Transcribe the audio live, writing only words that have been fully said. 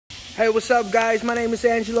Hey, what's up guys? My name is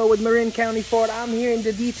Angelo with Marin County Ford. I'm here in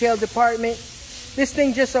the detail department. This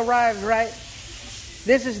thing just arrived, right?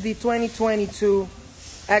 This is the 2022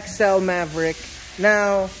 XL Maverick.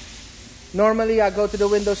 Now, normally I go to the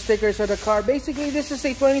window stickers of the car. Basically, this is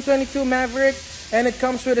a 2022 Maverick and it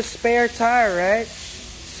comes with a spare tire, right?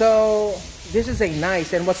 So, this is a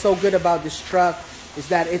nice, and what's so good about this truck is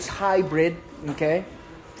that it's hybrid, okay?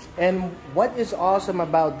 And what is awesome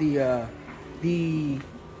about the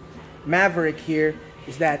Maverick here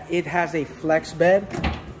is that it has a flex bed,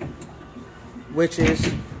 which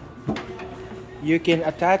is you can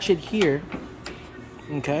attach it here,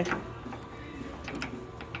 okay?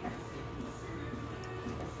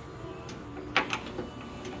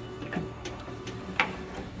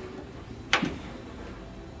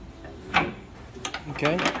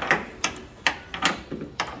 Okay.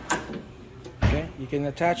 Okay, you can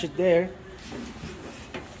attach it there.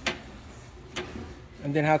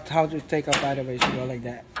 And then how to take up either way, so go like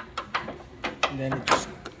that. And then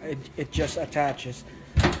it just attaches.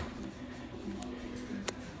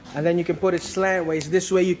 And then you can put it slantways.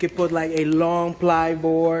 This way you can put like a long ply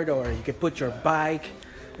board, or you can put your bike.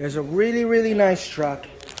 There's a really nice truck.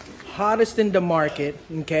 Hottest in the market,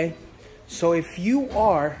 okay? So if you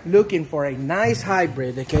are looking for a nice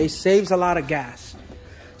hybrid, okay, saves a lot of gas.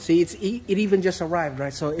 See, it even just arrived,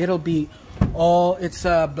 right? So it'll be all, it's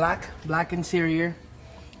black interior.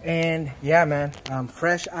 And yeah, man,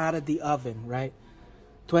 fresh out of the oven, right?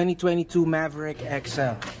 2022 Maverick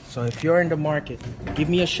XL. So if you're in the market, give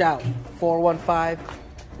me a shout.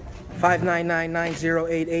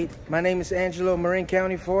 415-599-9088. My name is Angelo, Marin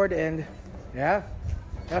County Ford, and yeah,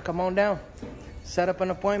 come on down. Set up an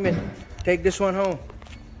appointment. Take this one home.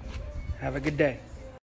 Have a good day.